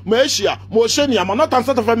Europe ma Asia ma Oceania ma North and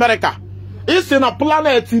South of America. Isi na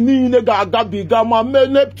planet niile ga-agabiga ma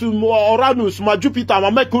Neptune ma Uranus ma Jupiter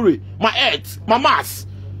ma Mercury ma Earth ma Mars.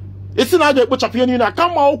 Isi na a ga-ekpochapụ ihe niile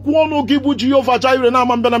kama okwu ọnụ gị bụ Jehova Jireh na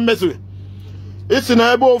ama mbịa na mmezu. Isi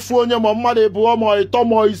na ebe ofu onye ma mmadụ abụọ ma ịtọ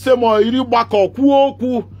ma ise ma iri gbakọ kwuo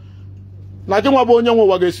okwu na gị nwa bụ onye nwe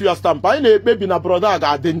ụwa ga-esi ya stampụ. Anyị na-ekpebi na broda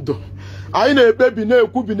ga-adị ndụ. Anyị na-ekpebi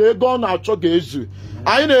na-ekwubi na ego ọ na-achọ ga-ezu.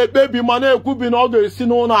 Anyị na-ekpebi ma na-ekwubi na ọ ga-esi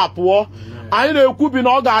n'ụlọ apụọ. Anyị na-ekwubi na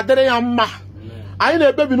ọ ga-adịrị ya mma. Anyị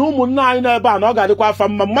na-ekpebi na ụmụnne anyị n'ebe a na ọ ga-adịkwa afa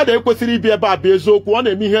mma. Mmadụ ekwesịrị ibi ebe a bụ eziokwu, ọ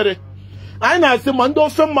na-eme ihere. Anyị na-asị ma ndị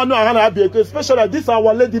ofe mmanụ aha na-abịa eko, especially this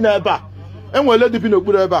our lady n'ebe a. Enwere lady bi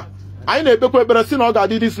n'okpuru ebe a. Anyị na-ekpekwa ekpere si na ọ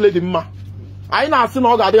ga-adị this lady mma. anyị na-asị na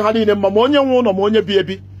ọ ga-adị ha niile mma ma onye nwe ụlọ ma onye bi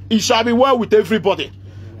ebi. It shall be well with everybody.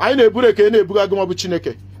 Anyị na-eburu eke na-ebuga gị bụ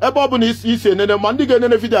Chineke ebe ọ bụ na isi enene ma ndị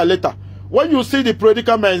ga-enene video later. When you see the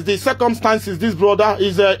predicaments, the circumstances this brother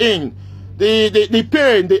is in, the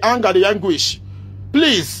pain, the anger, the anguish,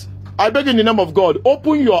 please, I beg in the name of God,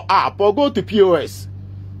 open your app or go to POS.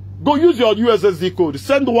 Go use your USSD code.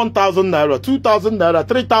 Send 1,000 naira, 2,000 naira,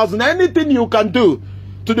 3,000, anything you can do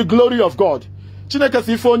to the glory of God. Chineke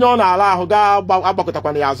si ife onye ọ na-ala ahụ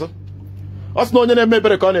ga-agbakọtakwana ya azụ. Ọ sị na onye na-eme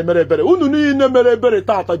ebere ka ọ na-emere ebere. Unu niile mere ebere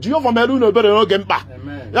tata, Jehova mere unu ebere n'oge mkpa.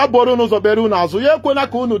 Ya bụrụ unu ụzọ bere unu azụ. Ya ekwena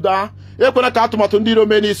ka unu daa. Ya ekwena ka atụmatụ ndị iro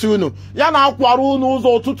mee n'isi unu. Ya na-akwara unu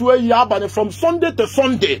ụzọ ụtụtụ ehihie abalị from Sunday to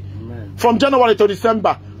Sunday. From January to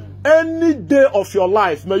December. Any day of your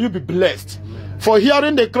life, may you be blessed. For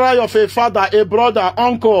hearing the cry of a father, a brother,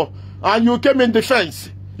 uncle, and you came in defense.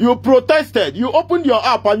 You protested. You opened your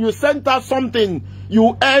app and you sent us something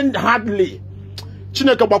you earned hardly.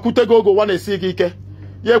 Chineke gbakute gogo wana esigi ike.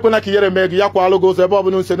 Ye kwena ki yere megi ya kwa logo ze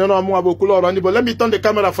bobu nse neno amu abokulo orandi but let me turn the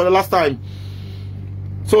camera for the last time.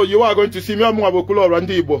 So you are going to see me amu abokulo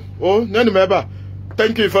orandi ibo. Oh, nenu meba.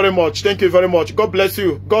 Thank you very much. Thank you very much. God bless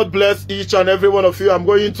you. God bless each and every one of you. I'm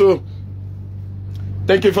going to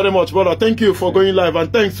thank you very much, brother. Thank you for going live and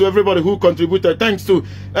thanks to everybody who contributed. Thanks to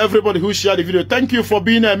everybody who shared the video. Thank you for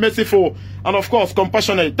being merciful and of course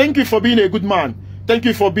compassionate. Thank you for being a good man. Thank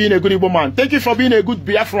you for being a good Igbo man. Thank you for being a good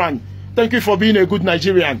Biafran. Thank you for being a good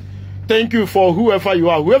Nigerian. Thank you for whoever you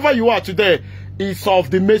are. Whoever you are today is of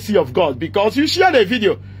the mercy of God because you shared a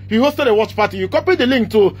video. You hosted a watch party. You copied the link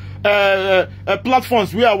to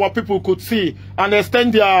platforms where our people could see and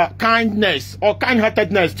extend their kindness or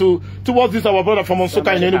kind-heartedness towards this our brother from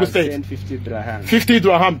Onsuka in Enugu State. 50 dirham. 50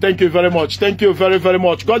 dirham. Thank you very much. Thank you very, very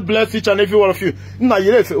much. God bless each and every one of you.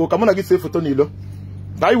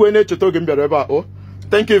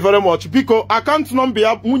 Thank you very much. Biko account number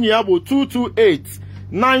Munyabo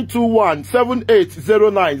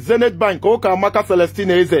 228-921-7809. Zenith Bank Oka Maka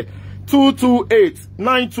Celestine Eze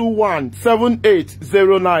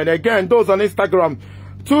 228-921-7809. Again, those on Instagram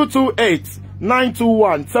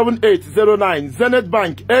 228-921-7809. Zenith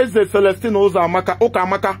Bank Eze Celestine Oza Maka Oka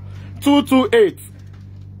Maka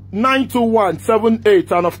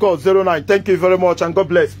 228-921-78 and of course 09. Thank you very much and God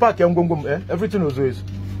bless. Pack everything was always.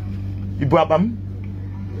 Ibuabam.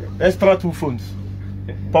 Extra 2 phones.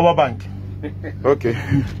 Power bank. Okay.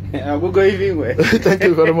 We'll go even. Thank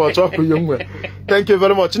you very much. Thank you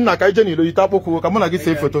very much. Thank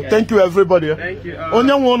you everybody. Thank you.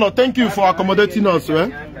 Thank you for accommodating us.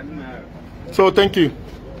 So thank you.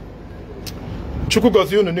 Thank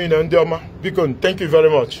you very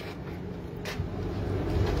much.